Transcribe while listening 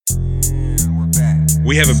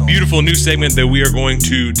We have a beautiful new segment that we are going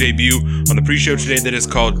to debut on the pre-show today that is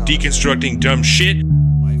called Deconstructing Dumb Shit.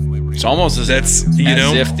 It's almost as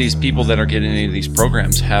if these people that are getting into these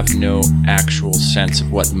programs have no actual sense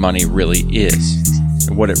of what money really is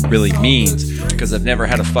and what it really means, because they've never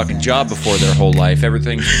had a fucking job before their whole life.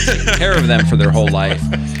 Everything's been taken care of them for their whole life.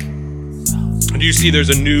 Do you see there's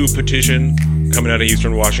a new petition coming out of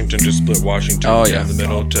Eastern Washington to split Washington down the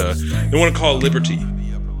middle? They want to call it liberty.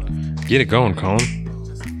 Get it going, Colin.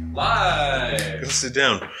 Live. Let's sit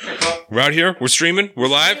down. We're out here. We're streaming. We're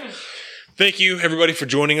live. Thank you, everybody, for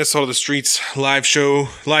joining us. Salt of the Streets live show,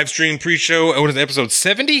 live stream, pre-show. What is it, episode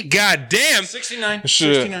 70? God damn. 69.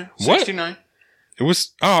 69. What? 69. It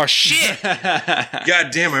was... Oh, shit.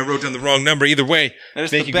 God damn, I wrote down the wrong number. Either way,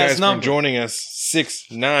 thank you guys for joining us.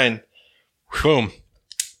 6-9. Boom.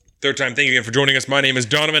 Third time, thank you again for joining us. My name is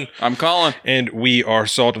Donovan. I'm Colin. And we are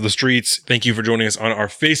Salt of the Streets. Thank you for joining us on our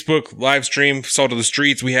Facebook live stream, Salt of the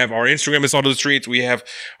Streets. We have our Instagram at Salt of the Streets. We have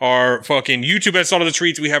our fucking YouTube at Salt of the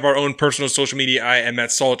Streets. We have our own personal social media. I am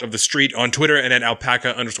at Salt of the Street on Twitter and at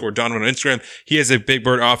alpaca_Donovan on Instagram. He has a Big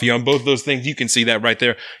Bird Offie on both of those things. You can see that right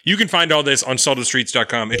there. You can find all this on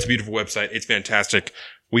saltofthestreets.com. It's a beautiful website. It's fantastic.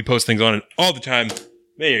 We post things on it all the time.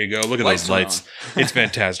 There you go. Look at those lights. It's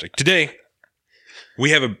fantastic. Today,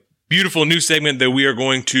 we have a beautiful new segment that we are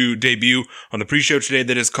going to debut on the pre-show today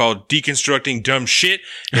that is called Deconstructing Dumb Shit.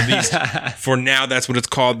 At least for now, that's what it's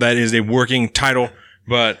called. That is a working title,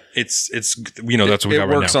 but it's that's what we got right now. It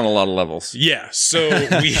works on a lot of levels. Yeah. So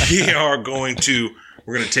we're going to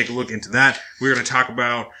take a look into that. We're going to talk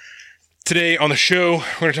about today on the show,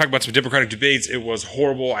 we're going to talk about some Democratic debates. It was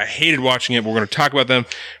horrible. I hated watching it. We're going to talk about them.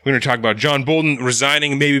 We're going to talk about John Bolton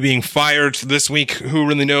resigning, maybe being fired this week. Who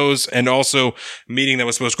really knows? And also a meeting that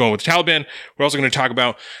was supposed to go on with the Taliban. We're also going to talk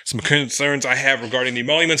about some concerns I have regarding the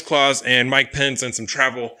Emoluments Clause and Mike Pence and some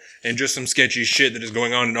travel and just some sketchy shit that is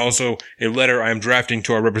going on. And also a letter I am drafting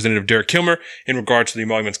to our representative, Derek Kilmer, in regards to the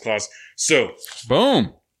Emoluments Clause. So,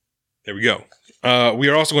 boom. There we go. We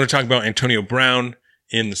are also going to talk about Antonio Brown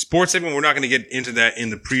in the sports segment. We're not going to get into that in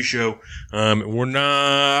the pre-show. I'm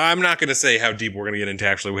not going to say how deep we're going to get into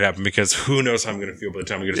actually what happened, because who knows how I'm going to feel by the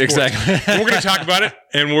time we get to sports. Exactly. We're going to talk about it,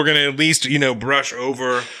 and we're going to at least, brush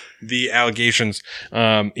over the allegations.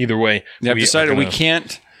 Either way. Yeah, I've decided we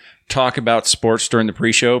can't talk about sports during the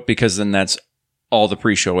pre-show, because then that's all the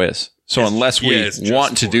pre-show is. So unless we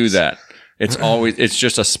want to do that, it's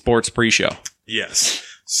just a sports pre-show. Yes.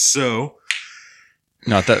 So...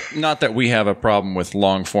 Not that we have a problem with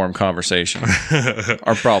long form conversation.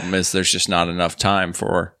 Our problem is there's just not enough time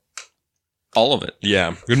for all of it.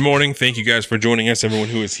 Yeah. Good morning. Thank you guys for joining us, everyone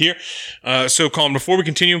who is here. So Colin, before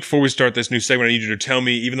we start this new segment, I need you to tell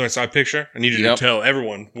me, even though I saw a picture, I need you to tell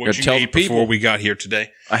everyone what you ate before we got here today.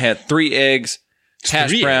 I had 3 eggs,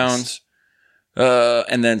 hash browns,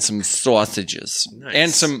 and then some sausages. Nice.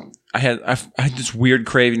 And some... I had this weird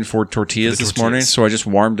craving for tortillas this morning, so I just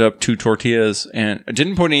warmed up 2 tortillas and I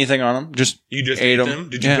didn't put anything on them. You just ate them.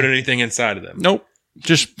 Did you put anything inside of them? Nope.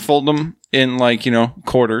 Just fold them in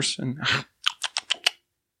quarters, and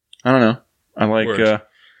I don't know. I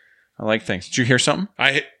like things. Did you hear something?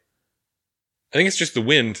 I think it's just the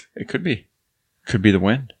wind. It could be the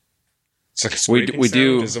wind. It's like a scraping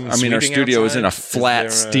sound. I mean, our studio is in a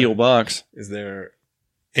flat steel box. Is there?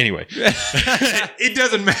 Anyway, it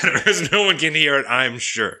doesn't matter, as no one can hear it, I'm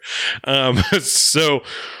sure. So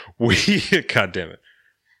God damn it.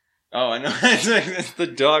 Oh, I know. It's the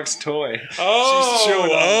dog's toy.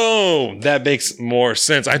 Oh, that makes more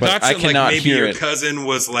sense. I thought maybe your cousin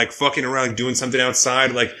was fucking around doing something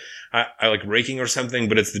outside, I like raking or something,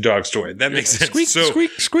 but it's the dog's toy. That makes sense. Squeak, so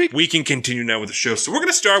squeak, squeak. We can continue now with the show. So we're going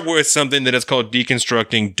to start with something that is called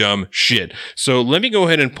Deconstructing Dumb Shit. So let me go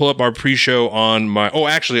ahead and pull up our pre-show on my... Oh,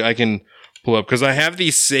 actually, I can pull up because I have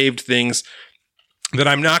these saved things that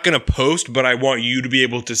I'm not going to post, but I want you to be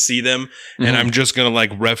able to see them. Mm-hmm. And I'm just going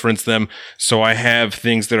to reference them. So I have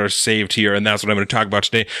things that are saved here, and that's what I'm going to talk about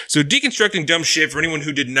today. So Deconstructing Dumb Shit, for anyone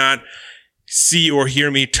who did not see or hear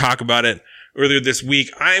me talk about it earlier this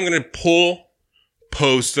week, I am going to pull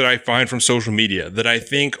posts that I find from social media that I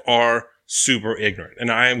think are super ignorant.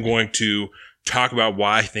 And I am going to talk about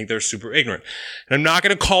why I think they're super ignorant. And I'm not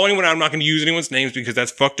going to call anyone out. I'm not going to use anyone's names because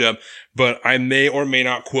that's fucked up. But I may or may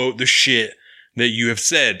not quote the shit that you have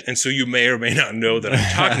said. And so you may or may not know that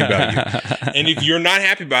I'm talking about you. And if you're not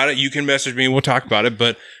happy about it, you can message me and we'll talk about it.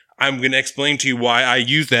 But I'm going to explain to you why I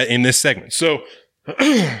use that in this segment. So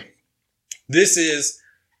this is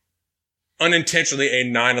unintentionally a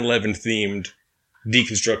 9/11 themed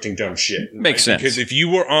deconstructing dumb shit. Makes sense. Because if you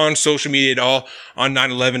were on social media at all on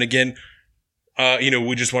 9/11, again,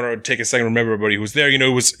 we just want to take a second to remember everybody who was there. It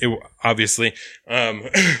was obviously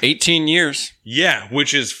 18 years. Yeah,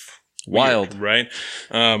 which is wild, weird,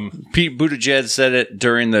 right? Pete Buttigieg said it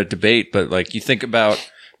during the debate, but like you think about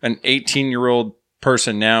an 18-year-old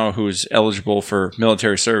person now who's eligible for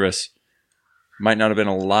military service might not have been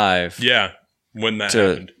alive. Yeah, when that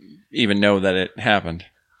happened. Even know that it happened.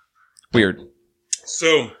 Weird.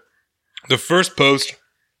 So, the first post,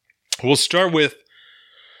 we'll start over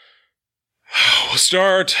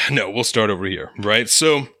here, right?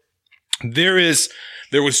 So, there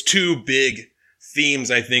was two big themes,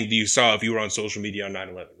 I think, that you saw if you were on social media on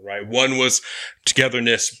 9/11, right? One was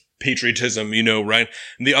togetherness, patriotism, right?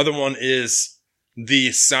 And the other one is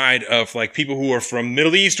the side of like people who are from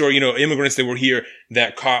Middle East or, immigrants that were here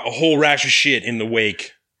that caught a whole rash of shit in the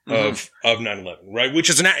wake of 9/11, right? Which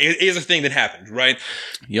is a thing that happened, right?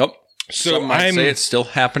 Yep. So some might say it's still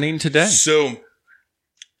happening today. So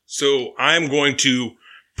I'm going to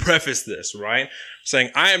preface this, right?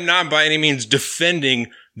 Saying I am not by any means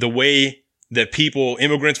defending the way that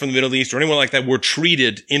immigrants from the Middle East or anyone like that were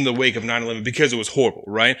treated in the wake of 9/11 because it was horrible,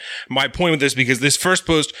 right? My point with this, because this first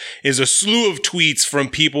post is a slew of tweets from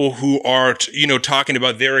people who are, talking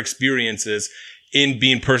about their experiences in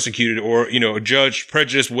being persecuted or, judged,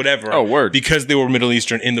 prejudiced, whatever. Oh, word. Because they were Middle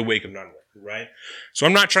Eastern in the wake of 9/11, right? So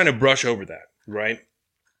I'm not trying to brush over that, right?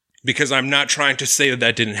 Because I'm not trying to say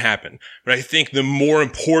that didn't happen. But I think the more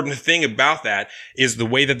important thing about that is the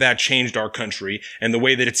way that changed our country and the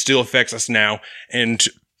way that it still affects us now. And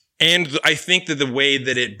I think that the way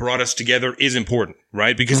that it brought us together is important,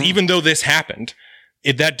 right? Because even though this happened,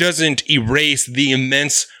 that doesn't erase the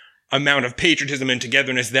immense amount of patriotism and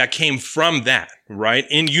togetherness that came from that, right?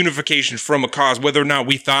 In unification from a cause, whether or not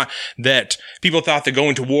people thought that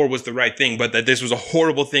going to war was the right thing, but that this was a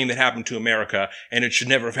horrible thing that happened to America and it should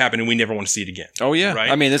never have happened and we never want to see it again. Oh yeah. Right?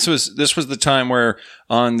 I mean, this was the time where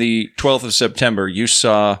on the 12th of September, you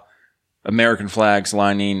saw American flags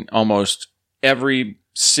lining almost every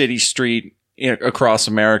city street across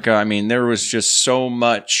America. I mean, there was just so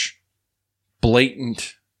much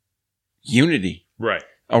blatant unity. Right.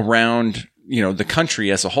 Around, the country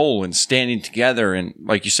as a whole and standing together and,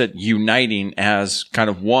 like you said, uniting as kind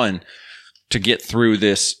of one to get through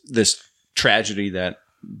this tragedy that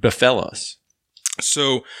befell us.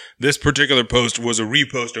 So this particular post was a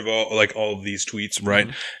repost of all of these tweets, right?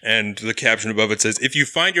 Mm-hmm. And the caption above it says, "If you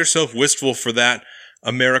find yourself wistful for that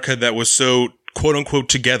America that was so quote unquote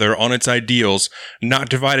together on its ideals, not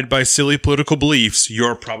divided by silly political beliefs,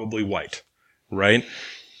 you're probably white," right?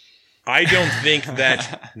 I don't think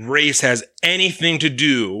that race has anything to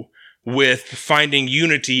do with finding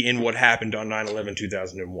unity in what happened on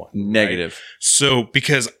 9/11/2001. Negative. Right? So,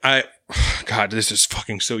 because God, this is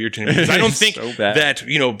fucking so irritating. Because I don't think so that,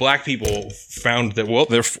 black people found that, well,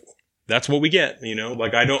 that's what we get,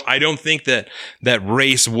 like, I don't think that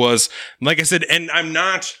race was, like I said, and I'm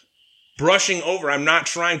not I'm not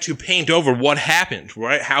trying to paint over what happened,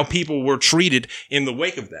 right? How people were treated in the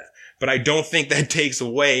wake of that. But I don't think that takes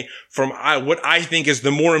away from what I think is the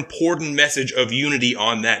more important message of unity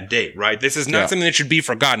on that day, right? This is not something that should be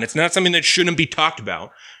forgotten. It's not something that shouldn't be talked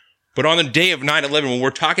about. But on the day of 9/11, when we're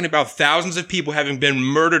talking about thousands of people having been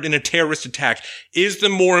murdered in a terrorist attack, is the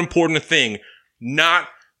more important thing, not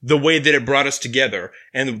the way that it brought us together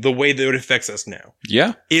and the way that it affects us now.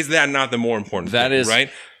 Yeah. Is that not the more important thing, is right?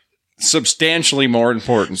 Substantially more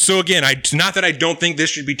important. So again, it's not that I don't think this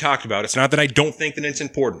should be talked about. It's not that I don't think that it's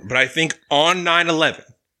important. But I think on 9/11,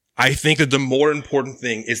 I think that the more important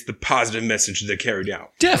thing is the positive message that carried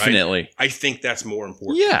out. Definitely. Right? I think that's more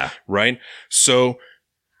important. Yeah. Right? So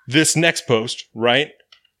this next post, right?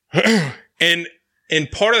 And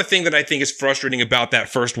part of the thing that I think is frustrating about that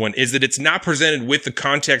first one is that it's not presented with the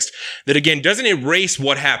context that, again, doesn't erase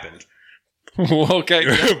what happened. Okay.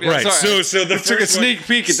 Right. Sorry. So the took a sneak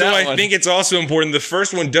peek at that one. So I think it's also important. The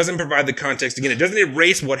first one doesn't provide the context. Again, it doesn't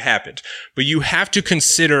erase what happened, but you have to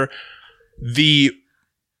consider the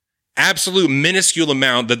absolute minuscule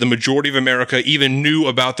amount that the majority of America even knew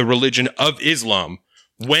about the religion of Islam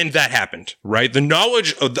when that happened, right? The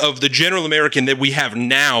knowledge of the general American that we have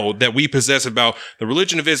now, that we possess about the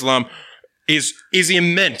religion of Islam is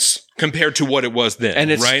immense compared to what it was then.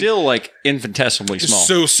 And it's right? still like infinitesimally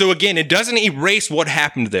small. So again, it doesn't erase what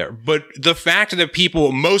happened there, but the fact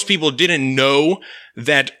that most people didn't know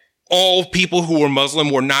that all people who were Muslim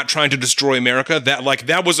were not trying to destroy America,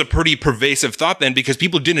 that was a pretty pervasive thought then, because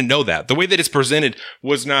people didn't know that. The way that it's presented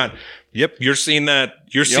was not, yep, you're seeing that,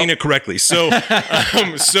 you're seeing it correctly. So,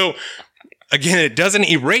 again, it doesn't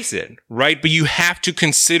erase it, right? But you have to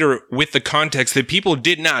consider with the context that people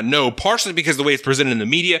did not know, partially because of the way it's presented in the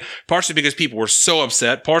media, partially because people were so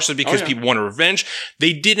upset, partially because people wanted revenge.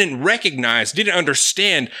 They didn't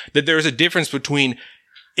understand that there is a difference between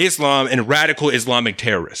Islam and radical Islamic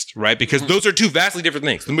terrorists, right? Because those are two vastly different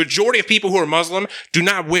things. The majority of people who are Muslim do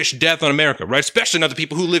not wish death on America, right? Especially not the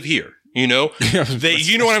people who live here, you know?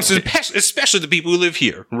 You know what I'm saying? Especially the people who live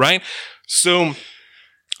here, right? So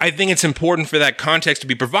I think it's important for that context to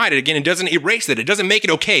be provided. Again, it doesn't erase it. It doesn't make it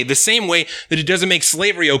okay. The same way that it doesn't make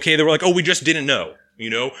slavery okay. They were like, oh, we just didn't know. You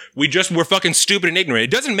know, we're fucking stupid and ignorant. It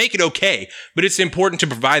doesn't make it okay, but it's important to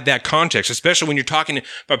provide that context, especially when you're talking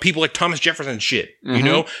about people like Thomas Jefferson and shit, you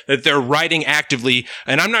know, that they're writing actively.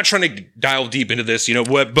 And I'm not trying to dial deep into this, you know,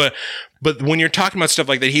 but when you're talking about stuff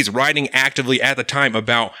like that, he's writing actively at the time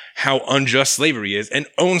about how unjust slavery is and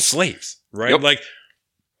owns slaves, right? Yep. Like,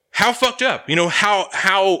 how fucked up, you know, how,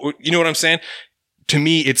 you know what I'm saying? To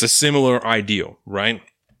me, it's a similar ideal, right?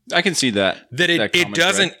 I can see that.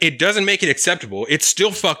 It doesn't make it acceptable. It's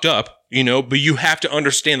still fucked up, you know, but you have to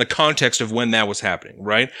understand the context of when that was happening,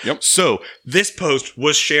 right? Yep. So this post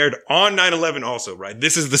was shared on 9/11 also, right?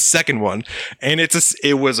 This is the second one. And it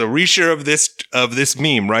was a reshare of this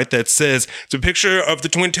meme, right? That says, it's a picture of the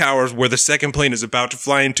Twin Towers where the second plane is about to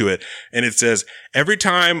fly into it. And it says, every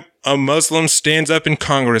time a Muslim stands up in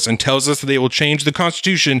Congress and tells us they will change the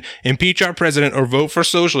Constitution, impeach our president, or vote for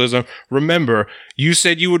socialism, remember, you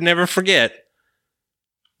said you would never forget.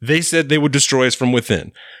 They said they would destroy us from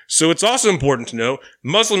within. So it's also important to know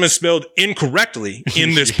Muslim is spelled incorrectly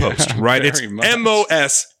in this post, right? It's Moslem.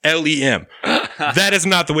 That is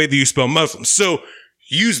not the way that you spell Muslim. So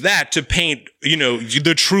use that to paint, you know,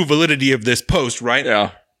 the true validity of this post, right?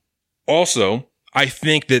 Yeah. Also, I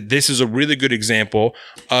think that this is a really good example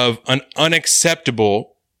of an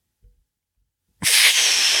unacceptable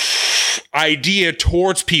idea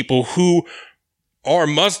towards people who are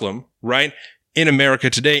Muslim, right? In America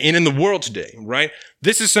today and in the world today, right?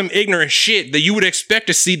 This is some ignorant shit that you would expect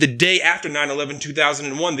to see the day after 9/11,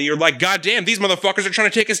 2001, that you're like, God damn, these motherfuckers are trying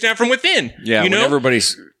to take us down from within. Yeah, you know? when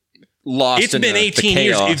everybody's lost. It's been 18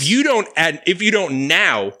 years. If you don't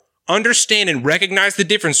now understand and recognize the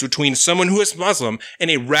difference between someone who is Muslim and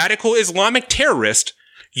a radical Islamic terrorist,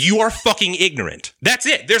 you are fucking ignorant. That's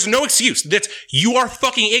it. There's no excuse. You are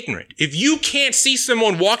fucking ignorant. If you can't see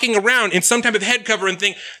someone walking around in some type of head cover and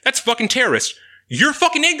think, that's fucking terrorist, you're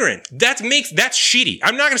fucking ignorant. That's shitty.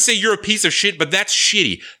 I'm not going to say you're a piece of shit, but that's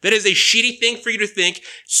shitty. That is a shitty thing for you to think.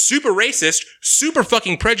 Super racist, super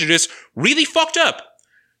fucking prejudiced, really fucked up.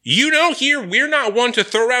 You know, here, we're not one to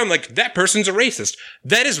throw around like, that person's a racist.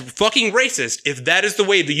 That is fucking racist if that is the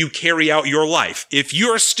way that you carry out your life. If you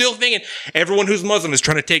are still thinking everyone who's Muslim is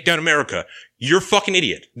trying to take down America, you're a fucking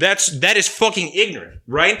idiot. That is fucking ignorant,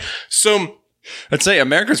 right? So, I'd say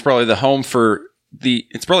America's probably the home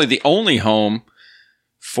it's probably the only home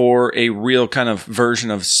for a real kind of version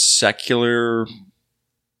of secular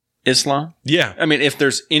Islam. Yeah. I mean, if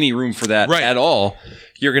there's any room for that at all,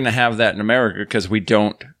 you're going to have that in America because we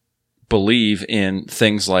don't believe in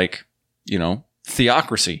things like, you know,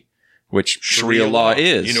 theocracy, which Sharia law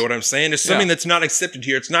is. You know what I'm saying? It's something that's not accepted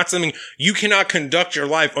here. It's not something you cannot conduct your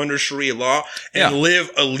life under Sharia law and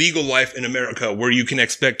live a legal life in America where you can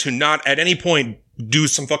expect to not at any point do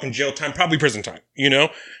some fucking jail time, probably prison time, you know?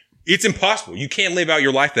 It's impossible. You can't live out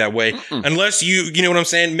your life that way unless you know what I'm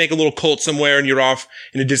saying, make a little cult somewhere and you're off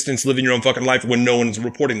in a distance living your own fucking life when no one's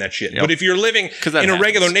reporting that shit. Yep. But if you're living in a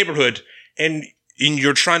regular neighborhood and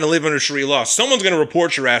you're trying to live under Sharia law, someone's going to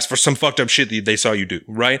report your ass for some fucked up shit that they saw you do,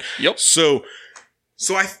 right? Yep. So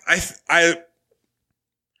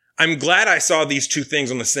I'm glad I saw these two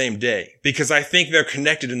things on the same day because I think they're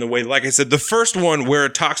connected in the way, like I said, the first one where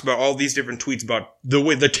it talks about all these different tweets about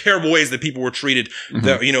the terrible ways that people were treated,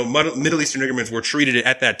 that, you know, Middle Eastern immigrants were treated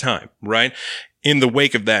at that time, right? In the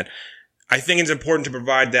wake of that, I think it's important to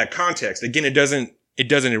provide that context. Again, it doesn't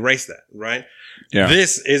erase that, right? Yeah.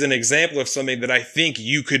 This is an example of something that I think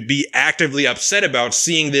you could be actively upset about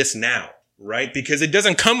seeing this now. Right? Because it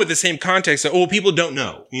doesn't come with the same context that, people don't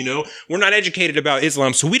know, you know, we're not educated about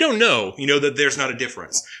Islam. So we don't know, you know, that there's not a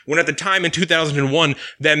difference. When at the time in 2001,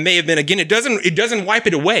 that may have been, again, it doesn't wipe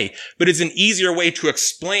it away, but it's an easier way to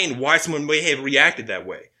explain why someone may have reacted that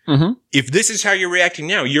way. Mm-hmm. If this is how you're reacting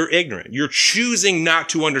now, you're ignorant. You're choosing not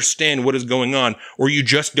to understand what is going on, or you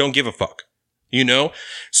just don't give a fuck, you know?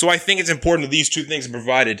 So I think it's important that these two things are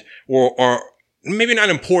provided, or maybe not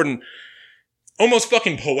important, almost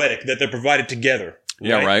fucking poetic that they're provided together. Right?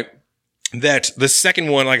 Yeah, right. That the second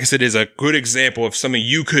one, like I said, is a good example of something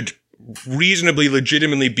you could reasonably,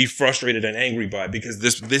 legitimately be frustrated and angry by, because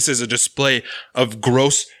this is a display of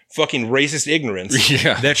gross fucking racist ignorance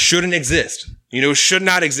that shouldn't exist. Should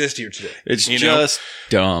not exist here today. It's just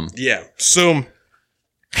dumb. Yeah. So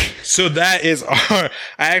that is I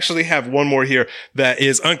actually have one more here that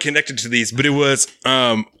is unconnected to these, but it was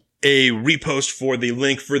a repost for the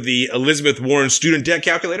link for the Elizabeth Warren student debt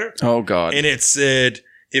calculator. Oh, God. And it said,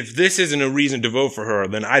 if this isn't a reason to vote for her,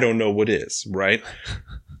 then I don't know what is, right?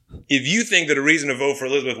 If you think that a reason to vote for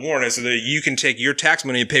Elizabeth Warren is so that you can take your tax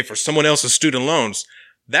money and pay for someone else's student loans,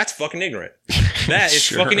 that's fucking ignorant. That is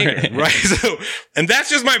fucking ignorant, right? So, and that's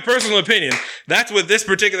just my personal opinion. That's what this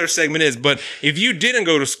particular segment is. But if you didn't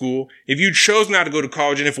go to school, if you chose not to go to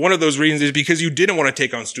college, and if one of those reasons is because you didn't want to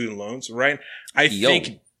take on student loans, right? I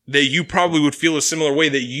think that you probably would feel a similar way,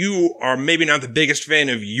 that you are maybe not the biggest fan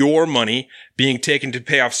of your money being taken to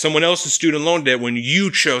pay off someone else's student loan debt when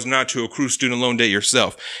you chose not to accrue student loan debt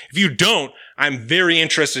yourself. If you don't, I'm very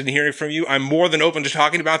interested in hearing from you. I'm more than open to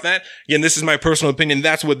talking about that. Again, this is my personal opinion.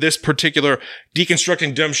 That's what this particular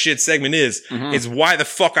deconstructing dumb shit segment is why the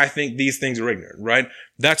fuck I think these things are ignorant, right?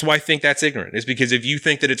 That's why I think that's ignorant. It's because if you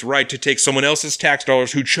think that it's right to take someone else's tax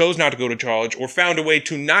dollars who chose not to go to college or found a way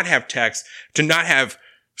to not have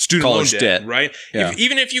student college loan debt, right? Yeah.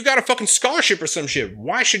 Even if you got a fucking scholarship or some shit,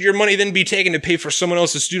 why should your money then be taken to pay for someone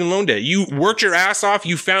else's student loan debt? You worked your ass off.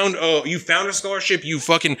 You found a scholarship. You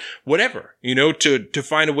fucking whatever, to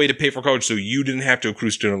find a way to pay for college so you didn't have to accrue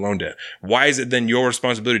student loan debt. Why is it then your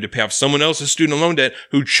responsibility to pay off someone else's student loan debt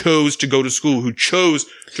who chose to go to school, who chose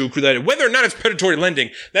to accrue that? Whether or not it's predatory lending,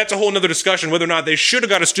 that's a whole nother discussion. Whether or not they should have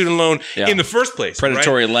got a student loan in the first place.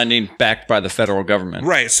 Predatory lending backed by the federal government.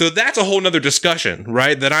 Right. So that's a whole nother discussion,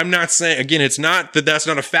 right? That I'm not saying, again, it's not that that's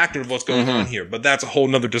not a factor of what's going on here, but that's a whole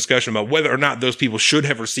nother discussion about whether or not those people should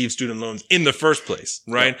have received student loans in the first place,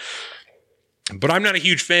 right? Yep. But I'm not a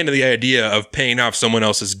huge fan of the idea of paying off someone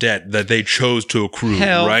else's debt that they chose to accrue,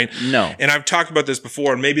 right? No. And I've talked about this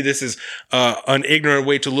before, and maybe this is an ignorant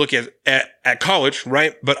way to look at college,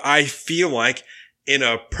 right? But I feel like in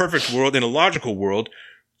a perfect world, in a logical world,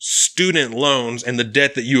 student loans and the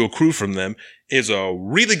debt that you accrue from them is a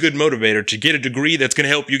really good motivator to get a degree that's going to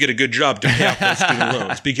help you get a good job to pay off those student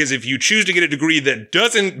loans. Because if you choose to get a degree that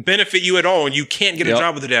doesn't benefit you at all and you can't get a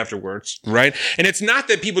job with it afterwards, right? And it's not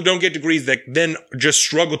that people don't get degrees that then just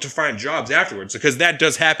struggle to find jobs afterwards, because that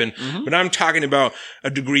does happen. But I'm talking about a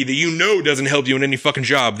degree that doesn't help you in any fucking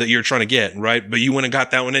job that you're trying to get, right? But you went and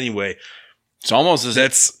got that one anyway. It's almost as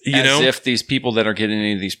if these people that are getting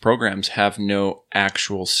into these programs have no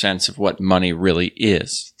actual sense of what money really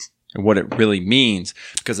is and what it really means,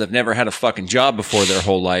 because they've never had a fucking job before their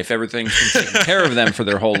whole life. Everything's been taken care of them for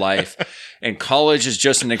their whole life. And college is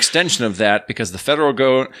just an extension of that, because the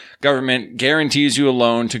federal government guarantees you a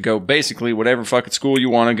loan to go basically whatever fucking school you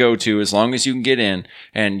want to go to, as long as you can get in,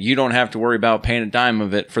 and you don't have to worry about paying a dime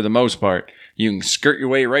of it for the most part. You can skirt your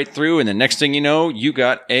way right through, and the next thing you know, you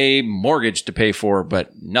got a mortgage to pay for,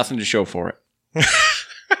 but nothing to show for it.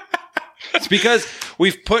 It's because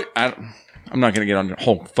we've put... I'm not going to get on the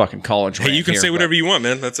whole fucking college rant. Hey, you can here, say whatever you want,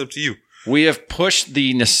 man. That's up to you. We have pushed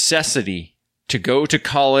the necessity to go to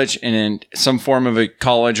college and in some form of a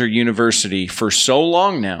college or university for so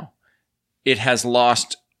long now, it has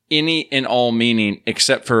lost any and all meaning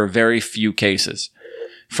except for a very few cases.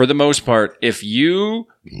 For the most part, if you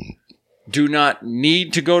do not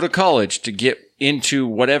need to go to college to get into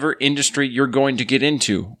whatever industry you're going to get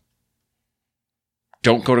into,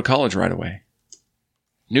 don't go to college right away.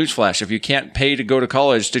 Newsflash, if you can't pay to go to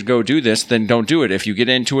college to go do this, then don't do it. If you get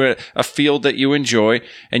into a field that you enjoy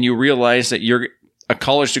and you realize that a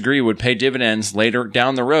college degree would pay dividends later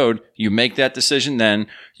down the road, you make that decision then.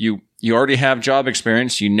 You already have job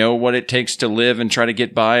experience. You know what it takes to live and try to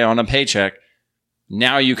get by on a paycheck.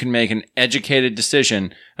 Now you can make an educated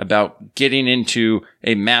decision about getting into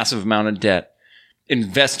a massive amount of debt,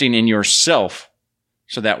 investing in yourself,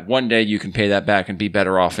 so that one day you can pay that back and be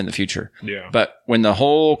better off in the future. Yeah. But when the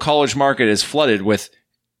whole college market is flooded with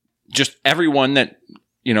just everyone that,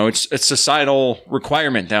 it's a societal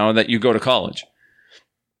requirement now that you go to college.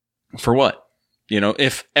 For what?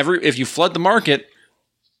 If you flood the market,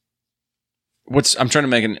 I'm trying to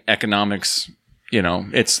make an economics,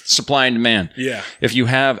 it's supply and demand. Yeah. If you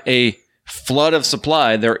have a flood of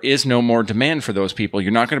supply, there is no more demand for those people.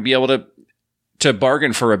 You're not going to be able to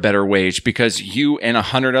bargain for a better wage because you and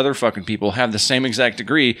 100 other fucking people have the same exact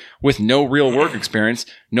degree with no real work experience,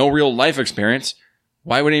 no real life experience.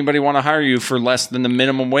 Why would anybody want to hire you for less than the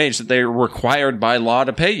minimum wage that they're required by law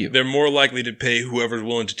to pay you? They're more likely to pay whoever's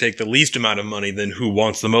willing to take the least amount of money than who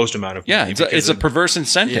wants the most amount of money. Yeah, it's a perverse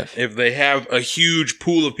incentive. If they have a huge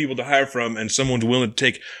pool of people to hire from and someone's willing to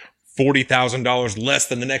take $40,000 less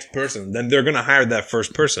than the next person, then they're going to hire that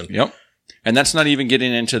first person. Yep. And that's not even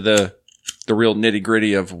getting into the real nitty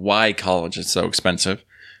gritty of why college is so expensive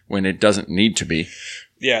when it doesn't need to be.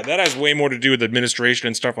 Yeah, that has way more to do with administration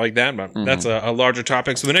and stuff like that, but that's a larger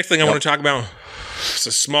topic. So the next thing I want to talk about is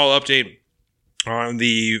a small update on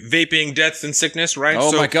the vaping deaths and sickness, right?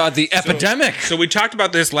 Oh my God, the epidemic. So we talked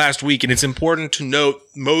about this last week, and it's important to note,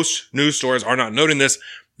 most news stores are not noting this,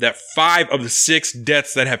 that 5 of the 6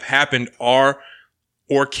 deaths that have happened are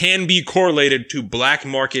or can be correlated to black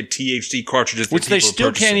market THC cartridges. Which they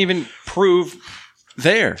still can't even prove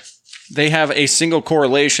there. They have a single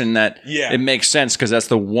correlation that it makes sense because that's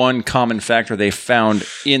the one common factor they found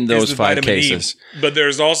in those 5 cases. But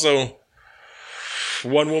there's also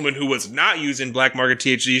one woman who was not using black market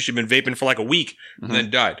THC. She'd been vaping for like a week and then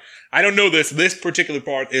died. I don't know this. This particular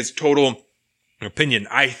part is total opinion.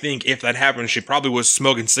 I think if that happened, she probably was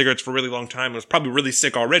smoking cigarettes for a really long time. Was probably really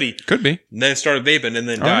sick already. Could be. And then started vaping and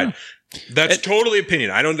then died. That's totally opinion.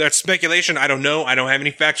 That's speculation. I don't know. I don't have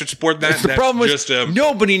any facts to support that. The problem is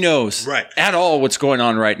nobody knows at all what's going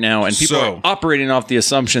on right now. And people are operating off the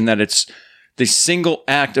assumption that it's the single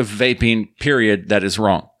act of vaping, period, that is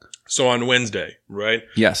wrong. So on Wednesday, right?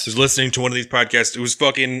 Yes. I was listening to one of these podcasts. It was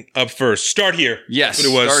fucking Up First. Start Here. Yes. That's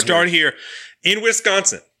what it was. Start here. In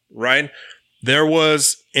Wisconsin, right? There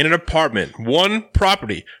was, in an apartment, one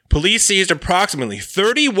property, police seized approximately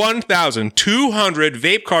 31,200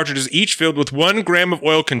 vape cartridges, each filled with 1 gram of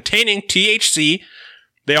oil containing THC.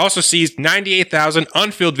 They also seized 98,000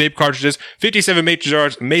 unfilled vape cartridges, 57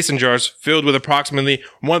 mason jars filled with approximately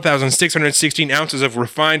 1,616 ounces of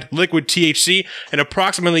refined liquid THC, and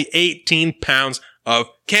approximately 18 pounds of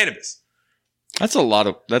cannabis. That's a lot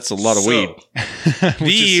of weed.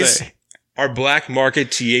 These are black market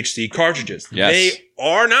THC cartridges. Yes. They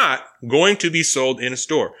are not going to be sold in a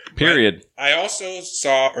store. Period. Right? I also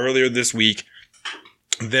saw earlier this week,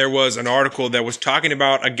 there was an article that was talking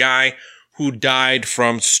about a guy who died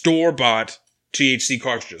from store-bought THC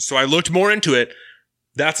cartridges. So I looked more into it.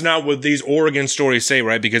 That's not what these Oregon stories say,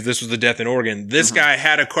 right? Because this was the death in Oregon. This guy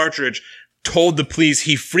had a cartridge, told the police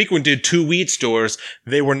he frequented 2 weed stores.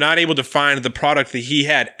 They were not able to find the product that he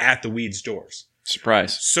had at the weed stores.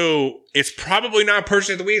 Surprise. So it's probably not purchased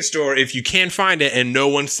at the weed store if you can't find it, and no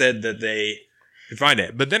one said that they could find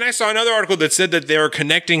it. But then I saw another article that said that they're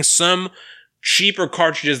connecting some cheaper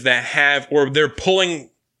cartridges that have, or they're pulling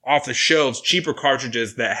off the shelves cheaper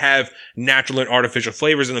cartridges that have natural and artificial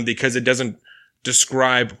flavors in them because it doesn't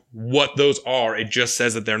describe what those are. It just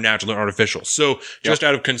says that they're natural and artificial. So just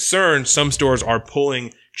out of concern, some stores are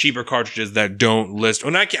pulling cheaper cartridges that don't list.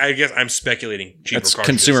 And I guess I'm speculating cheaper cartridges.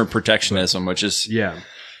 Consumer protectionism, which is a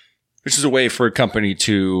way for a company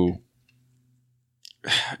to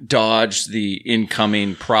dodge the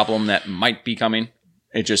incoming problem that might be coming.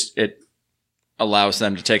 It allows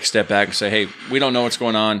them to take a step back and say, hey, we don't know what's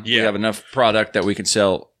going on. We have enough product that we can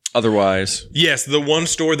sell otherwise. Yes, the one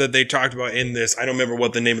store that they talked about in this, I don't remember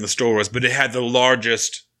what the name of the store was, but it had the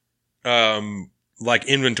largest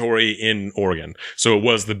inventory in Oregon. So it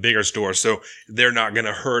was the bigger store. So they're not going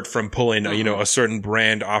to hurt from pulling, a certain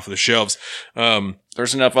brand off of the shelves.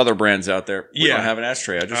 There's enough other brands out there. We don't have an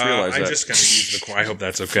ashtray. I just realized that. I just kind of use the I hope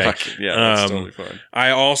that's okay. That's totally fine.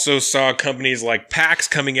 I also saw companies like PAX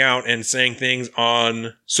coming out and saying things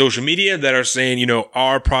on social media that are saying,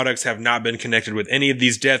 our products have not been connected with any of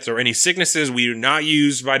these deaths or any sicknesses. We do not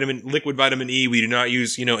use liquid vitamin E. We do not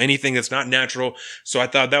use, anything that's not natural. So I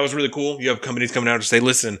thought that was really cool. You have companies coming out to say,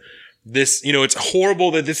 listen, this, it's horrible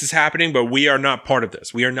that this is happening, but we are not part of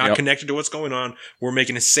this. We are not connected to what's going on. We're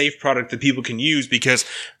making a safe product that people can use because,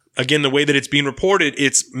 again, the way that it's being reported,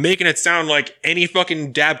 it's making it sound like any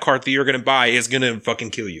fucking dab cart that you're going to buy is going to fucking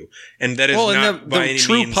kill you. And that is not by any means.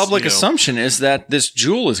 The true public assumption is that this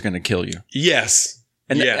Juul is going to kill you. Yes.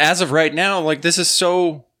 And as of right now, this is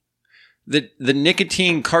so... The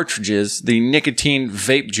nicotine cartridges, the nicotine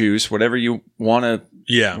vape juice, whatever you want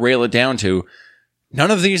to rail it down to, none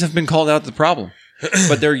of these have been called out the problem.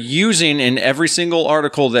 But they're using in every single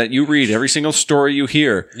article that you read, every single story you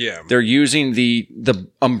hear, they're using the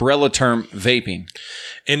umbrella term vaping.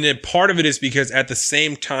 And then part of it is because at the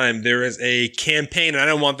same time, there is a campaign, and I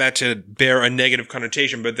don't want that to bear a negative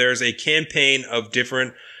connotation, but there's a campaign of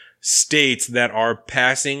different states that are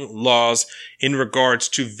passing laws in regards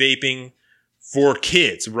to vaping for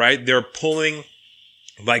kids, right? They're pulling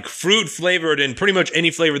fruit flavored and pretty much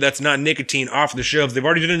any flavor that's not nicotine off the shelves. They've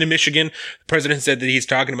already done it in Michigan. The president said that he's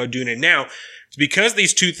talking about doing it now. It's because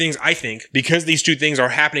these two things are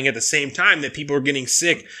happening at the same time that people are getting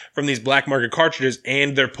sick from these black market cartridges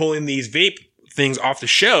and they're pulling these vape things off the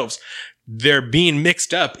shelves. they're being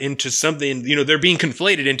mixed up into something, they're being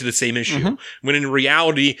conflated into the same issue. When in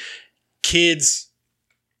reality, kids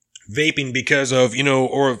vaping because of,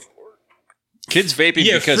 or kids vaping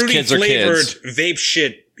because kids are kids. Vape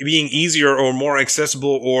shit being easier or more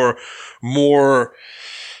accessible or more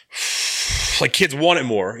like kids want it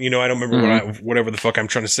more. I don't remember whatever the fuck I'm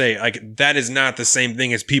trying to say. Like that is not the same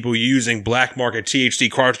thing as people using black market THC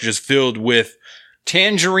cartridges filled with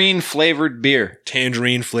tangerine flavored beer.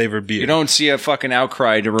 You don't see a fucking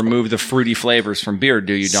outcry to remove the fruity flavors from beer,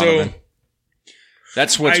 do you, Donovan? So,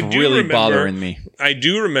 that's what's really bothering me. I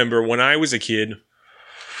do remember when I was a kid,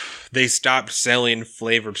 they stopped selling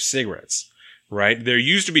flavored cigarettes, right? There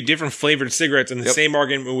used to be different flavored cigarettes, and the same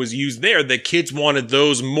argument was used there that kids wanted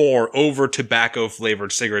those more over tobacco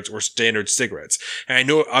flavored cigarettes or standard cigarettes. And I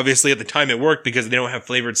know obviously at the time it worked because they don't have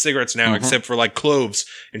flavored cigarettes now except for like cloves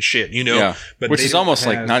and shit, Yeah. But which is almost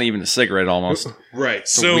like not even a cigarette almost. Right.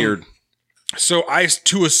 It's weird. So I,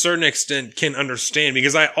 to a certain extent, can understand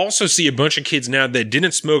because I also see a bunch of kids now that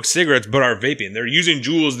didn't smoke cigarettes but are vaping. They're using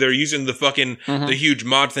Juuls. They're using the fucking, the huge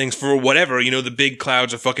mod things for whatever, the big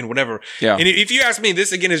clouds of fucking whatever. Yeah. And if you ask me,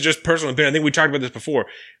 this again is just personal opinion. I think we talked about this before.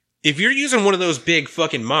 If you're using one of those big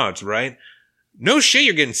fucking mods, right? No shit,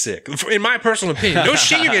 you're getting sick. In my personal opinion, no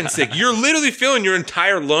shit, you're getting sick. You're literally filling your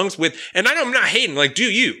entire lungs with, and I'm not hating, like, do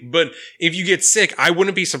you? But if you get sick, I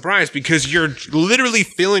wouldn't be surprised because you're literally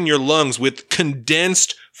filling your lungs with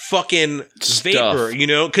condensed fucking vapor,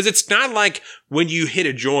 because it's not like when you hit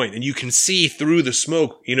a joint and you can see through the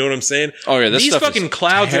smoke. You know what I'm saying? Oh yeah, these fucking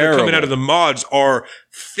clouds that are coming out of the mods are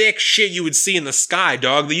thick shit you would see in the sky,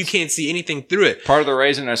 dog. That you can't see anything through it. Part of the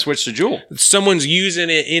reason I switched to Juul. Someone's using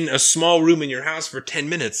it in a small room in your house for 10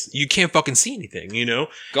 minutes. You can't fucking see anything.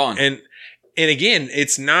 Gone. And again,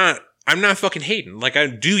 it's not. I'm not fucking hating. Like, I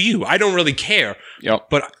don't really care. Yep.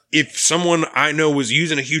 But if someone I know was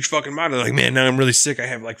using a huge fucking mod, they're like, man, now I'm really sick. I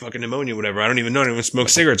have like fucking pneumonia, whatever. I don't even know. I don't even smoke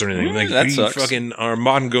cigarettes or anything. Like, that you sucks. fucking are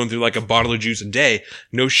modern going through like a bottle of juice a day.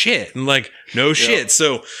 No shit. And like, no shit.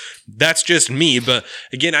 So that's just me. But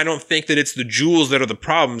again, I don't think that it's the Juuls that are the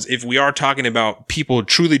problems. If we are talking about people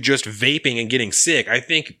truly just vaping and getting sick, I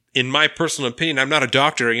think in my personal opinion, I'm not a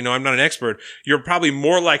doctor, I'm not an expert. You're probably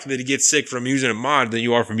more likely to get sick from using a mod than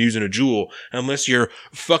you are from using a Juul. Unless you're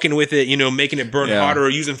fucking with it, making it burn hotter or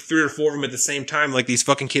using 3 or 4 of them at the same time like these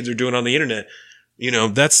fucking kids are doing on the internet.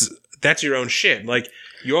 That's your own shit. Like,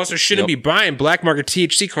 you also shouldn't be buying black market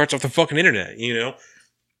THC carts off the fucking internet,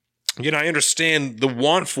 Again, I understand the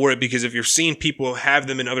want for it because if you're seeing people have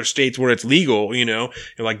them in other states where it's legal, you're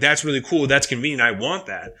like, that's really cool. That's convenient. I want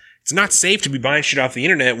that. It's not safe to be buying shit off the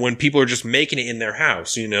internet when people are just making it in their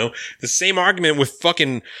house, The same argument with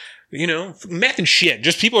fucking, meth and shit.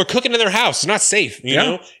 Just people are cooking in their house. It's not safe, you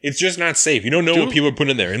know? It's just not safe. You don't know what people are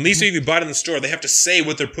putting in there. At least if you buy it in the store, they have to say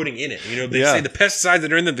what they're putting in it. They say the pesticides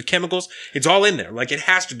that are in there, the chemicals, it's all in there. Like, it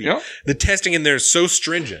has to be. Yep. The testing in there is so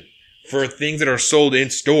stringent for things that are sold in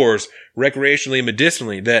stores recreationally and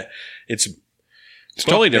medicinally that it's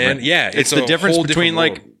totally different. Man. Yeah. It's the difference between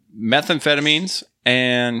like methamphetamines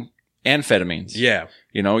and amphetamines. Yeah.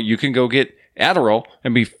 You can go get Adderall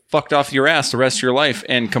and be fucked off your ass the rest of your life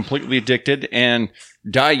and completely addicted and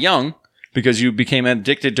die young because you became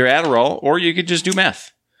addicted to Adderall, or you could just do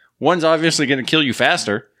meth. One's obviously going to kill you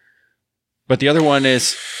faster, but the other one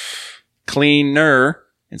is cleaner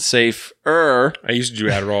and safer. I used to do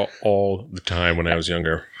Adderall all the time when I was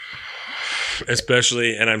younger.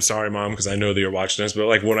 Especially, and I'm sorry, Mom, because I know that you're watching this, but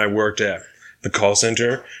like when I worked at the call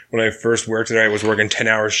center, when I first worked there, I was working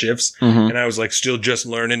 10-hour shifts, and I was like still just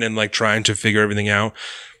learning and like trying to figure everything out.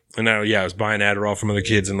 And I was buying Adderall from other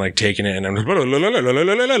kids and like taking it, and I'm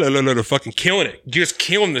just fucking killing it. Just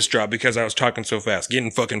killing this job because I was talking so fast,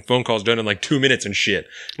 getting fucking phone calls done in like 2 minutes and shit.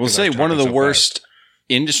 We'll say one of the worst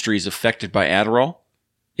industries affected by Adderall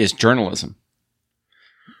is journalism.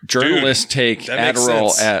 Journalists take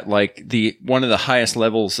Adderall at like one of the highest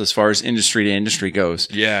levels as far as industry to industry goes.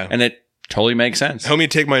 Yeah. And it totally makes sense. Help me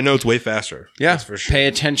take my notes way faster. Yeah. That's for sure. Pay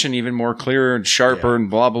attention even more clearer and sharper and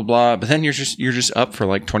blah, blah, blah. But then you're just up for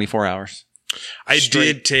like 24 hours. I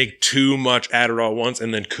did take too much Adderall once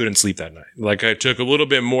and then couldn't sleep that night. Like, I took a little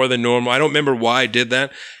bit more than normal. I don't remember why I did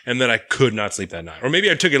that. And then I could not sleep that night. Or maybe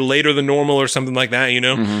I took it later than normal or something like that,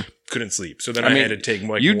 Couldn't sleep. So then I had to take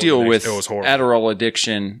like you deal with Adderall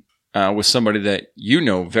addiction with somebody that you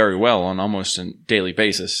know very well on almost a daily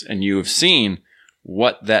basis. And you have seen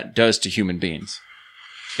what that does to human beings.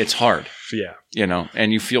 It's hard. Yeah.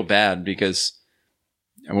 And you feel bad because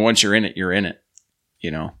once you're in it, you're in it,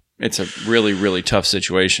 It's a really, really tough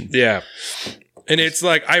situation. Yeah. And it's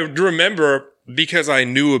like, I remember because I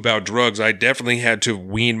knew about drugs, I definitely had to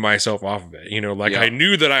wean myself off of it. I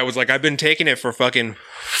knew that I was I've been taking it for fucking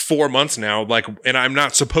 4 months now, and I'm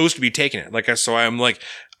not supposed to be taking it. So I'm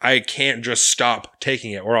I can't just stop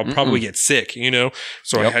taking it or I'll probably get sick,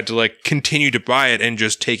 So I had to continue to buy it and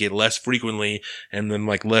just take it less frequently and then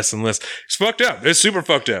less and less. It's fucked up. It's super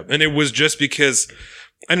fucked up. And it was just because,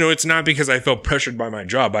 I know it's not because I felt pressured by my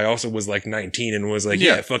job. I also was 19 and was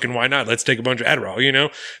yeah, fucking why not? Let's take a bunch of Adderall,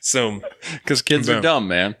 So. Because kids are dumb,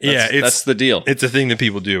 man. That's the deal. It's a thing that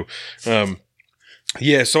people do.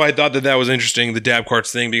 Yeah, so I thought that was interesting, the dab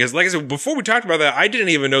carts thing, because like I said, before we talked about that, I didn't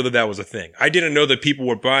even know that was a thing. I didn't know that people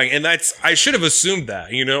were buying, and I should have assumed that,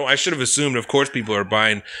 I should have assumed, of course, people are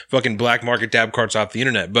buying fucking black market dab carts off the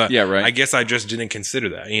internet, but yeah, right. I guess I just didn't consider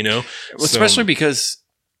that, Well, especially because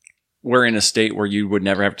we're in a state where you would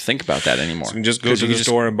never have to think about that anymore. So you can just go to the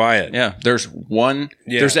store and buy it. Yeah, there's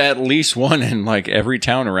at least one in every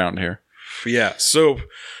town around here. Yeah, so.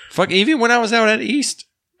 Even when I was out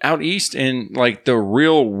east in the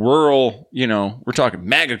real rural, we're talking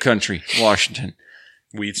MAGA country, Washington.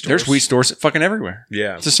 Weed stores. There's weed stores fucking everywhere.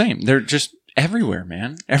 Yeah. It's the same. They're just everywhere,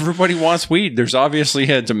 man. Everybody wants weed. There's obviously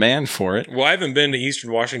a demand for it. Well, I haven't been to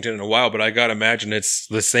Eastern Washington in a while, but I gotta imagine it's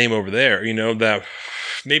the same over there. That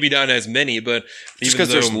maybe not as many, but just because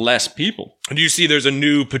there's less people. Do you see there's a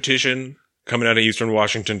new petition coming out of Eastern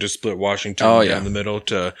Washington to split Washington down the middle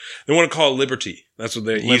they want to call it Liberty. That's what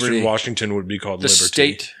Eastern Washington would be called. The Liberty.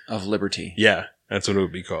 State of Liberty. Yeah, that's what it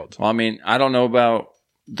would be called. Well, I don't know about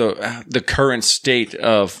the current state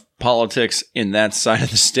of politics in that side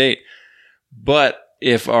of the state, but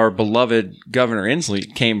if our beloved Governor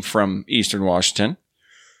Inslee came from Eastern Washington,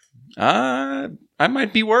 I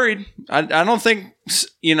might be worried. I don't think,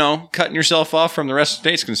 cutting yourself off from the rest of the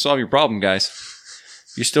state's going to solve your problem, guys.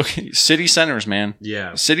 You still city centers, man.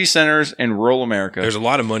 Yeah. City centers in rural America. There's a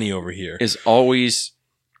lot of money over here. Is always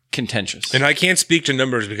contentious. And I can't speak to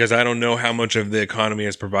numbers because I don't know how much of the economy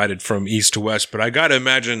is provided from east to west, but I got to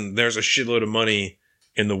imagine there's a shitload of money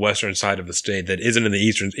in the western side of the state that isn't in the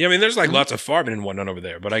eastern. There's lots of farming and whatnot over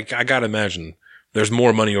there, but I got to imagine there's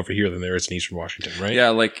more money over here than there is in Eastern Washington, right?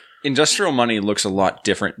 Yeah, industrial money looks a lot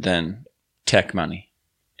different than tech money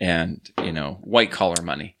and, white collar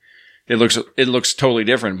money. It looks totally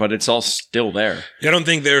different, but it's all still there. I don't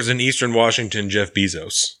think there's an Eastern Washington Jeff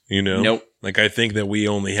Bezos, Nope. I think that we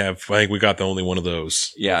got the only one of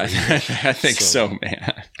those. Yeah, I think so,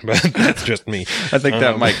 man. But that's just me. I think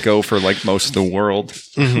that might go for most of the world.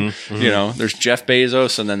 Mm-hmm, mm-hmm. There's Jeff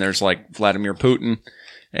Bezos, and then there's Vladimir Putin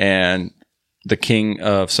and the king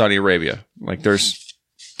of Saudi Arabia. There's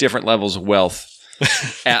different levels of wealth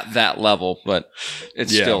at that level, but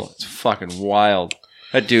it's fucking wild.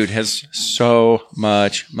 That dude has so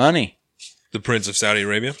much money. The Prince of Saudi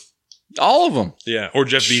Arabia? All of them. Yeah. Or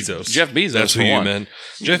Jeff Bezos. Jeff Bezos. That's who you meant.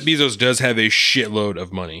 Jeff Bezos does have a shitload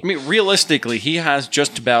of money. Realistically, he has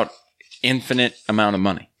just about infinite amount of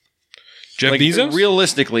money. Jeff Bezos?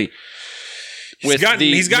 Realistically. He's got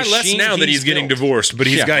less now that he's getting divorced, but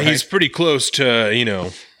he's pretty close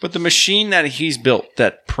to, But the machine that he's built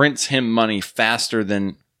that prints him money faster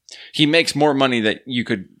than... He makes more money that you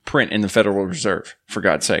could print in the Federal Reserve, for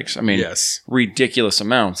God's sakes. Yes. Ridiculous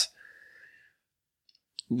amounts.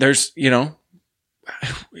 There's,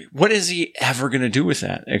 what is he ever going to do with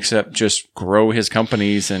that except just grow his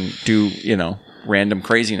companies and do, random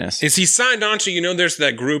craziness? Is he signed on to, there's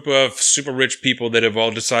that group of super rich people that have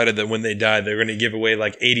all decided that when they die, they're going to give away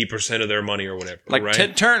 80% of their money or whatever. Right?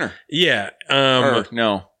 Ted Turner. Yeah.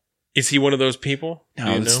 No. Is he one of those people?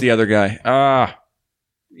 No, it's the other guy.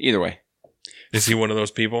 Either way. Is he one of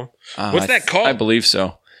those people? What's that called? I believe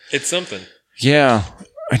so. It's something. Yeah.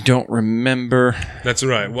 I don't remember. That's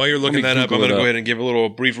right. While you're looking that up, I'm going to go ahead and give a little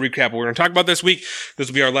brief recap of what we're going to talk about this week. This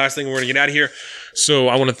will be our last thing. We're going to get out of here. So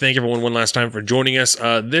I want to thank everyone one last time for joining us.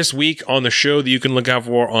 This week on the show that you can look out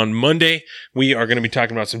for on Monday, we are going to be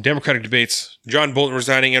talking about some Democratic debates, John Bolton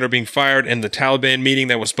resigning and or being fired, and the Taliban meeting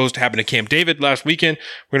that was supposed to happen at Camp David last weekend.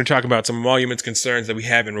 We're going to talk about some emoluments concerns that we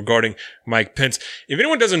have in regarding Mike Pence. If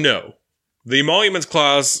anyone doesn't know, the emoluments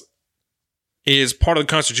clause is part of the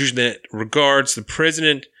Constitution that regards the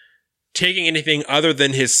president taking anything other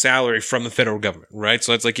than his salary from the federal government, right?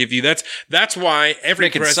 So it's if you, that's why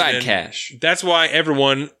every president, side cash. That's why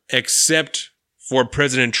everyone except for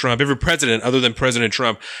President Trump, every president other than President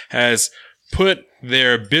Trump has put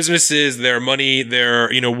their businesses, their money,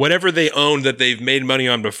 their, whatever they own that they've made money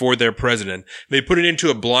on before they're president, they put it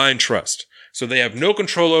into a blind trust. So they have no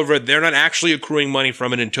control over it. They're not actually accruing money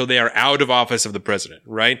from it until they are out of office of the president,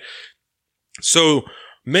 right? So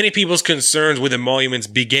Many people's concerns with emoluments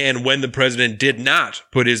began when the president did not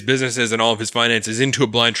put his businesses and all of his finances into a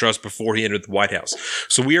blind trust before he entered the White House.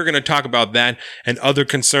 So we are going to talk about that and other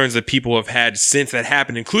concerns that people have had since that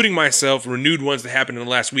happened, including myself, renewed ones that happened in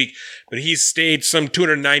the last week. But he's stayed some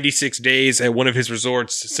 296 days at one of his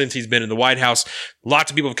resorts since he's been in the White House.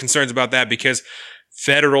 Lots of people have concerns about that because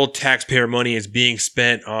federal taxpayer money is being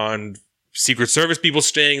spent on Secret Service people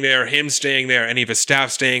staying there, him staying there, any of his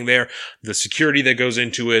staff staying there, the security that goes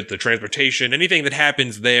into it, the transportation, anything that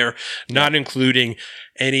happens there, not including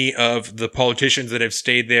any of the politicians that have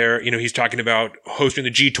stayed there. You know, he's talking about hosting the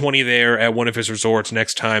G20 there at one of his resorts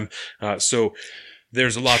next time. So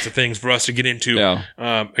there's lots of things for us to get into. Yeah.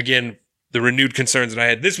 Again, the renewed concerns that I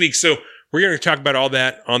had this week. So we're going to talk about all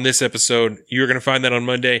that on this episode. You're going to find that on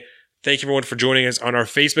Monday. Thank you everyone for joining us on our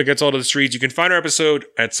Facebook at Salt of the Streets. You can find our episode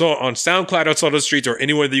on SoundCloud at Salt of the Streets or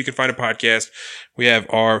anywhere that you can find a podcast. We have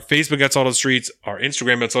our Facebook at Salt of the Streets, our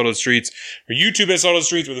Instagram at Salt of the Streets, our YouTube at Salt of the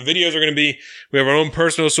Streets where the videos are going to be. We have our own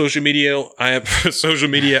personal social media. I am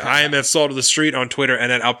at Salt of the Street on Twitter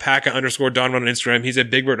and at alpaca_Donovan on Instagram. He's at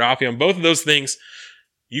Big Bird Offie on both of those things.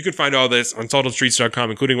 You can find all this on saltofthestreets.com,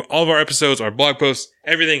 including all of our episodes, our blog posts,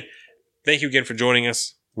 everything. Thank you again for joining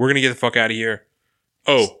us. We're going to get the fuck out of here.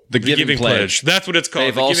 Oh, the Giving Pledge. That's what it's called.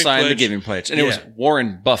 They've all signed the Giving Pledge. And it was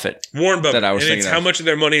Warren Buffett. That I was thinking. How much of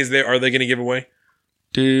their money are they going to give away?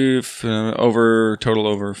 Total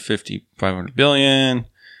over $500 billion.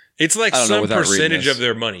 It's like some percentage of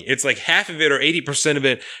their money. It's like half of it or 80% of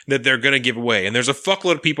it that they're going to give away. And there's a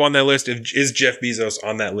fuckload of people on that list. Is Jeff Bezos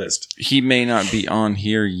on that list? He may not be on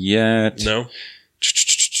here yet. No?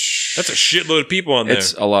 That's a shitload of people on there.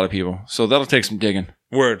 It's a lot of people. So that'll take some digging.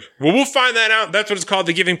 Word. Well, we'll find that out. That's what it's called,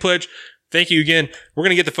 the Giving Pledge. Thank you again. We're going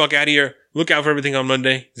to get the fuck out of here. Look out for everything on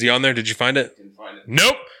Monday. Is he on there? Did you find it? Didn't find it.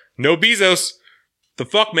 Nope. No Bezos. The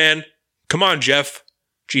fuck, man. Come on, Jeff.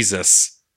 Jesus.